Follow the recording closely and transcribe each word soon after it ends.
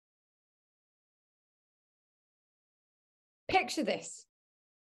Picture this,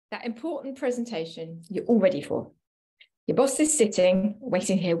 that important presentation you're all ready for. Your boss is sitting,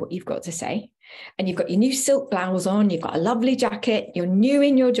 waiting to hear what you've got to say. And you've got your new silk blouse on, you've got a lovely jacket, you're new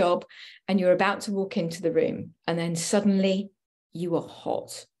in your job, and you're about to walk into the room. And then suddenly you are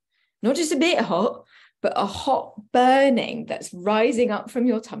hot. Not just a bit hot, but a hot burning that's rising up from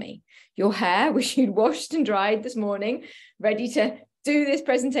your tummy. Your hair, which you'd washed and dried this morning, ready to do this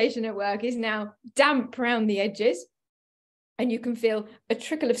presentation at work, is now damp around the edges. And you can feel a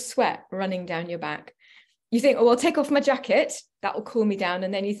trickle of sweat running down your back. You think, oh, I'll take off my jacket. That will cool me down.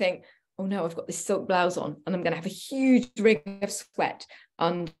 And then you think, oh no, I've got this silk blouse on and I'm going to have a huge ring of sweat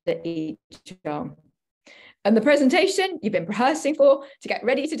under each arm. And the presentation you've been rehearsing for to get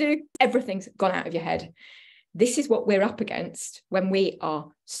ready to do, everything's gone out of your head. This is what we're up against when we are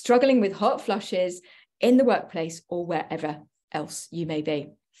struggling with hot flushes in the workplace or wherever else you may be.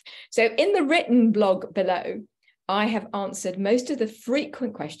 So in the written blog below, I have answered most of the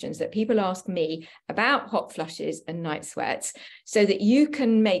frequent questions that people ask me about hot flushes and night sweats so that you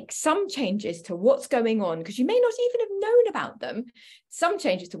can make some changes to what's going on, because you may not even have known about them, some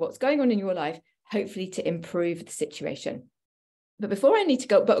changes to what's going on in your life, hopefully to improve the situation. But before I need to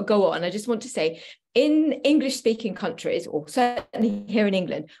go on, I just want to say, in English-speaking countries, or certainly here in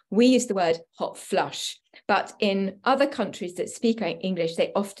England, we use the word hot flush. But in other countries that speak English,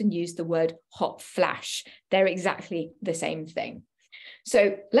 they often use the word hot flash. They're exactly the same thing.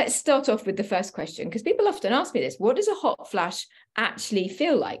 So let's start off with the first question, because people often ask me this: what does a hot flash actually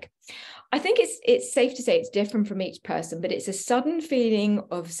feel like? I think it's safe to say it's different from each person, but it's a sudden feeling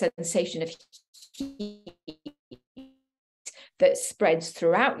of sensation of heat that spreads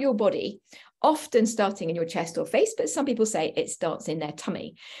throughout your body, often starting in your chest or face, but some people say it starts in their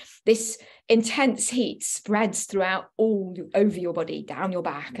tummy. This intense heat spreads throughout over your body, down your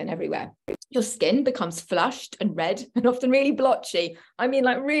back and everywhere. Your skin becomes flushed and red and often really blotchy. I mean,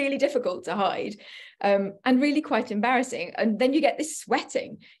 like really difficult to hide, and really quite embarrassing. And then you get this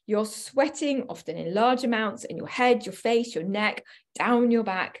sweating. You're sweating often in large amounts in your head, your face, your neck, down your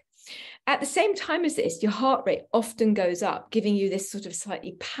back. At the same time as this, your heart rate often goes up, giving you this sort of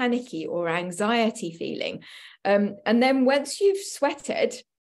slightly panicky or anxiety feeling. And then once you've sweated,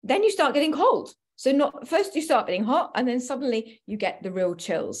 then you start getting cold. So first you start getting hot, and then suddenly you get the real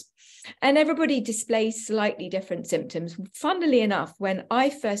chills. And everybody displays slightly different symptoms. Funnily enough, when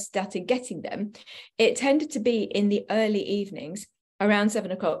I first started getting them, it tended to be in the early evenings, around 7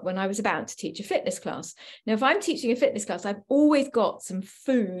 o'clock, when I was about to teach a fitness class. Now, if I'm teaching a fitness class, I've always got some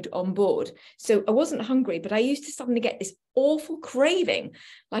food on board. So I wasn't hungry, but I used to suddenly get this awful craving,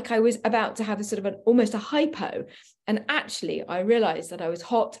 like I was about to have a sort of almost a hypo. And actually, I realized that I was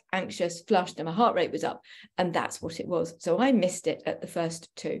hot, anxious, flushed, and my heart rate was up. And that's what it was. So I missed it at the first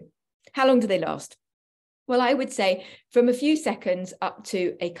two. How long do they last? Well, I would say from a few seconds up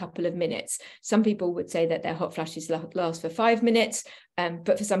to a couple of minutes. Some people would say that their hot flushes last for 5 minutes,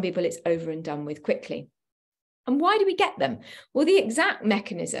 but for some people it's over and done with quickly. And why do we get them? Well, the exact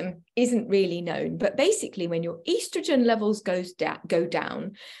mechanism isn't really known, but basically when your estrogen levels go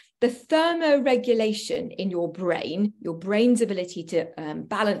down, the thermoregulation in your brain's ability to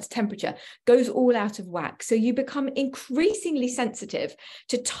balance temperature goes all out of whack. So you become increasingly sensitive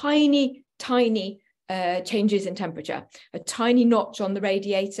to tiny changes in temperature, a tiny notch on the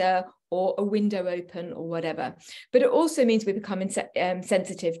radiator or a window open or whatever. But it also means we become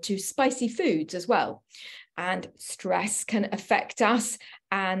sensitive to spicy foods as well. And stress can affect us,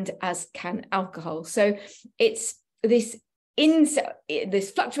 and as can alcohol. So it's this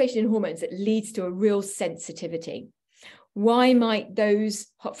fluctuation in hormones that leads to a real sensitivity. Why might those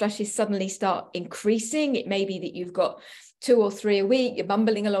hot flushes suddenly start increasing? It may be that you've got 2 or 3 a week, you're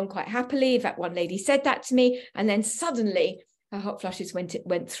bumbling along quite happily. In fact, one lady said that to me, and then suddenly her hot flushes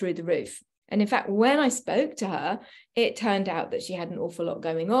went through the roof. And in fact, when I spoke to her, it turned out that she had an awful lot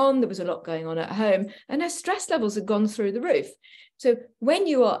going on. There was a lot going on at home, and her stress levels had gone through the roof. So when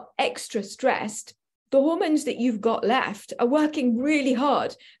you are extra stressed, the hormones that you've got left are working really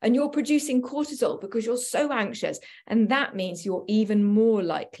hard, and you're producing cortisol because you're so anxious. And that means you're even more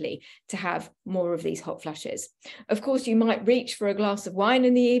likely to have more of these hot flushes. Of course, you might reach for a glass of wine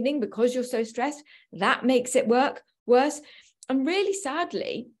in the evening because you're so stressed. That makes it worse. And really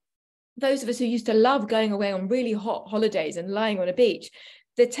sadly, those of us who used to love going away on really hot holidays and lying on a beach,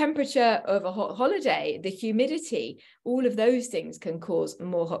 the temperature of a hot holiday, the humidity, all of those things can cause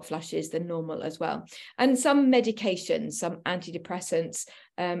more hot flushes than normal as well. And some medications, some antidepressants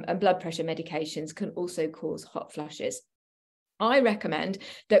and blood pressure medications can also cause hot flushes. I recommend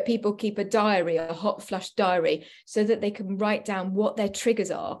that people keep a diary, a hot flush diary, so that they can write down what their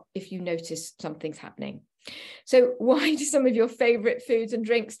triggers are if you notice something's happening. So why do some of your favorite foods and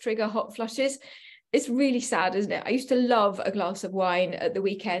drinks trigger hot flushes? It's really sad, isn't it? I used to love a glass of wine at the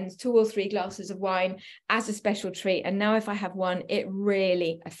weekends, 2 or 3 glasses of wine as a special treat. And now if I have one, it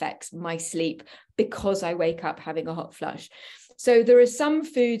really affects my sleep because I wake up having a hot flush. So there are some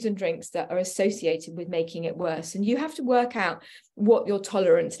foods and drinks that are associated with making it worse. And you have to work out what your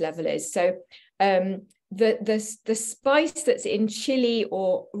tolerance level is. So the spice that's in chili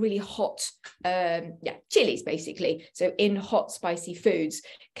or really hot, chilies basically. So in hot, spicy foods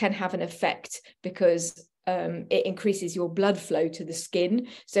can have an effect because it increases your blood flow to the skin.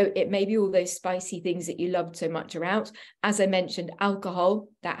 So it may be all those spicy things that you loved so much are out. As I mentioned, alcohol,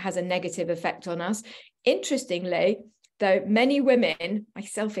 that has a negative effect on us. Interestingly, though, many women,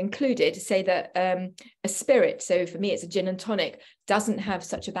 myself included, say that a spirit, so for me it's a gin and tonic, doesn't have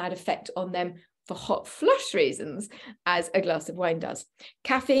such a bad effect on them for hot flush reasons as a glass of wine does.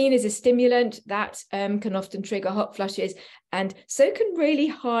 Caffeine is a stimulant that can often trigger hot flushes, and so can really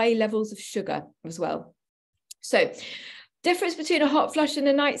high levels of sugar as well. So difference between a hot flush and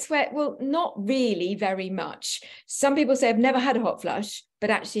a night sweat? Well, not really very much. Some people say I've never had a hot flush, but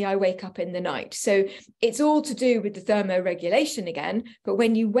actually I wake up in the night. So it's all to do with the thermoregulation again. But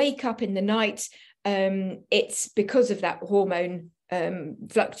when you wake up in the night, it's because of that hormone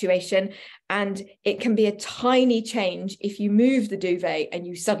fluctuation, and it can be a tiny change. If you move the duvet and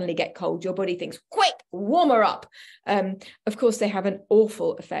you suddenly get cold, your body thinks, quick, warm her up. Of course, they have an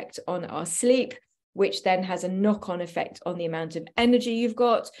awful effect on our sleep, which then has a knock-on effect on the amount of energy you've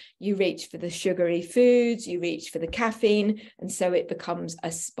got. You reach for the sugary foods, you reach for the caffeine, and so it becomes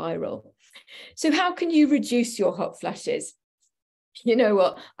a spiral. So how can you reduce your hot flushes? You know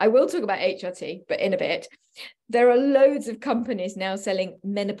what? I will talk about HRT, but in a bit. There are loads of companies now selling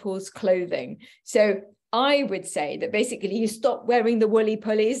menopause clothing. So I would say that basically you stop wearing the woolly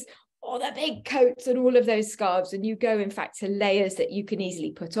pulleys or the big coats and all of those scarves, and you go, in fact, to layers that you can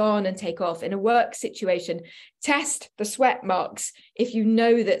easily put on and take off. In a work situation, test the sweat marks. If you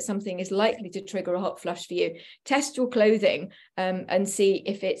know that something is likely to trigger a hot flush for you, test your clothing and see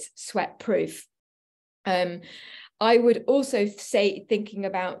if it's sweat proof. I would also say, thinking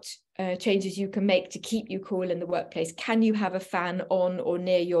about changes you can make to keep you cool in the workplace. Can you have a fan on or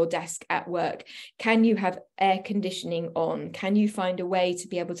near your desk at work? Can you have air conditioning on? Can you find a way to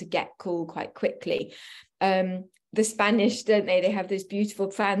be able to get cool quite quickly? The Spanish, don't they? They have those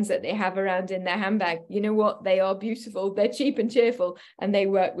beautiful fans that they have around in their handbag. You know what? They are beautiful. They're cheap and cheerful, and they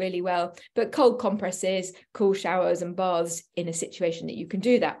work really well. But cold compresses, cool showers and baths in a situation that you can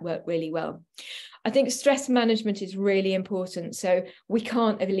do that work really well. I think stress management is really important. So we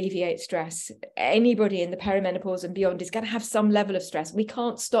can't alleviate stress. Anybody in the perimenopause and beyond is going to have some level of stress. We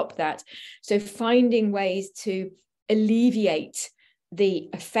can't stop that. So finding ways to alleviate the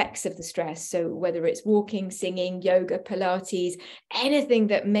effects of the stress. So whether it's walking, singing, yoga, Pilates, anything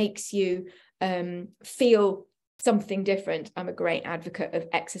that makes you feel something different. I'm a great advocate of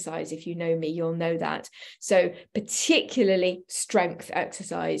exercise. If you know me, you'll know that. So particularly strength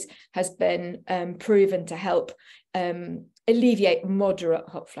exercise has been proven to help alleviate moderate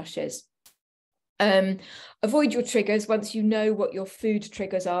hot flushes. Avoid your triggers. Once you know what your food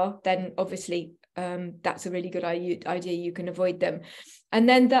triggers are, then obviously that's a really good idea. You can avoid them. And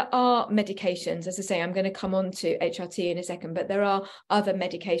then there are medications. As I say, I'm going to come on to HRT in a second, but there are other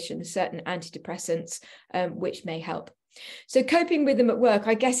medications, certain antidepressants, which may help. So coping with them at work,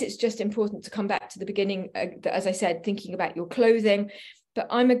 I guess it's just important to come back to the beginning, as I said, thinking about your clothing. But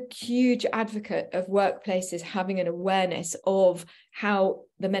I'm a huge advocate of workplaces having an awareness of how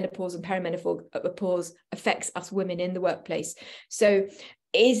the menopause and perimenopause affects us women in the workplace. So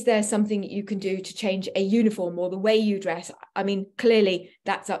is there something you can do to change a uniform or the way you dress? I mean, clearly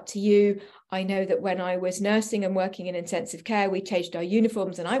that's up to you. I know that when I was nursing and working in intensive care, we changed our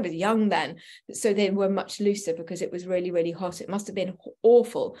uniforms, and I was young then, so they were much looser because it was really, really hot. It must have been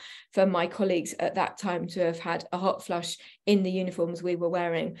awful for my colleagues at that time to have had a hot flush in the uniforms we were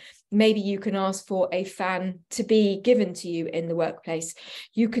wearing. Maybe you can ask for a fan to be given to you in the workplace.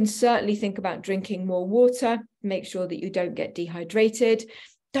 You can certainly think about drinking more water. Make sure that you don't get dehydrated.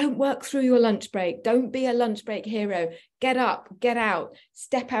 Don't work through your lunch break. Don't be a lunch break hero. Get up, get out,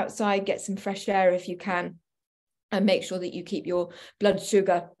 step outside, get some fresh air if you can, and make sure that you keep your blood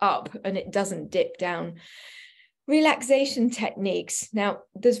sugar up and it doesn't dip down. Relaxation techniques. Now,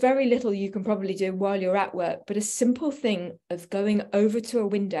 there's very little you can probably do while you're at work, but a simple thing of going over to a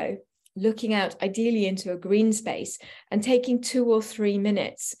window, looking out ideally into a green space and taking 2 or 3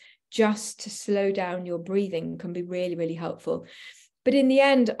 minutes just to slow down your breathing can be really, really helpful. But in the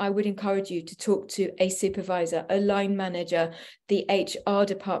end, I would encourage you to talk to a supervisor, a line manager, the HR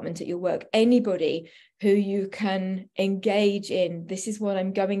department at your work, anybody who you can engage in. This is what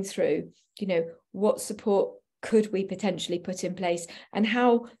I'm going through. You know, what support could we potentially put in place, and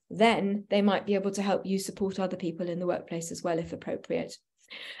how then they might be able to help you support other people in the workplace as well, if appropriate.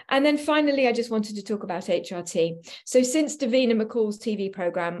 And then finally, I just wanted to talk about HRT. So since Davina McCall's TV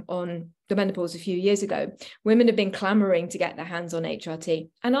program on the menopause a few years ago, women have been clamoring to get their hands on HRT.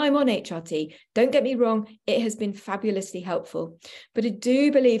 And I'm on HRT. Don't get me wrong, it has been fabulously helpful. But I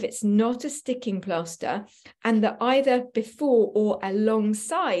do believe it's not a sticking plaster, and that either before or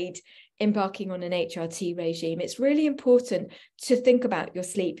alongside embarking on an HRT regime, it's really important to think about your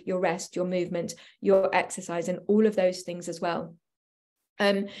sleep, your rest, your movement, your exercise, and all of those things as well.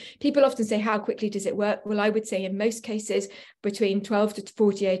 People often say, how quickly does it work? Well, I would say in most cases, between 24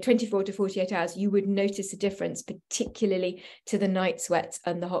 to 48 hours, you would notice a difference, particularly to the night sweats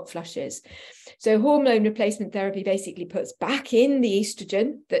and the hot flushes. So hormone replacement therapy basically puts back in the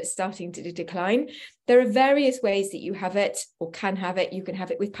estrogen that's starting to decline. There are various ways that you have it or can have it. You can have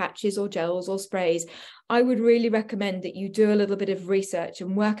it with patches or gels or sprays. I would really recommend that you do a little bit of research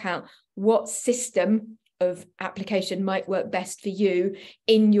and work out what system of application might work best for you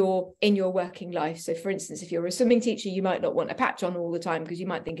in your working life. So for instance, if you're a swimming teacher, you might not want a patch on all the time because you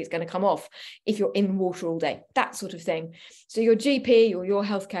might think it's going to come off if you're in water all day, that sort of thing. So your GP or your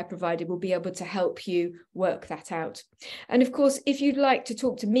healthcare provider will be able to help you work that out. And of course, if you'd like to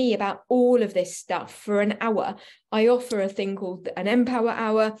talk to me about all of this stuff for an hour, I offer a thing called an Empower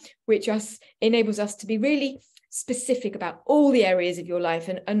Hour, which enables us to be really specific about all the areas of your life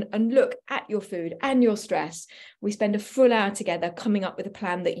and look at your food and your stress. We spend a full hour together coming up with a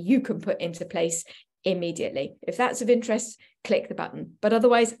plan that you can put into place immediately. If that's of interest, click the button. But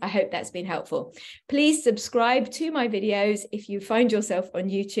otherwise, I hope that's been helpful. Please subscribe to my videos if you find yourself on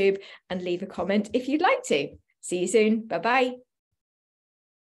YouTube, and leave a comment if you'd like to. See you soon. Bye-bye.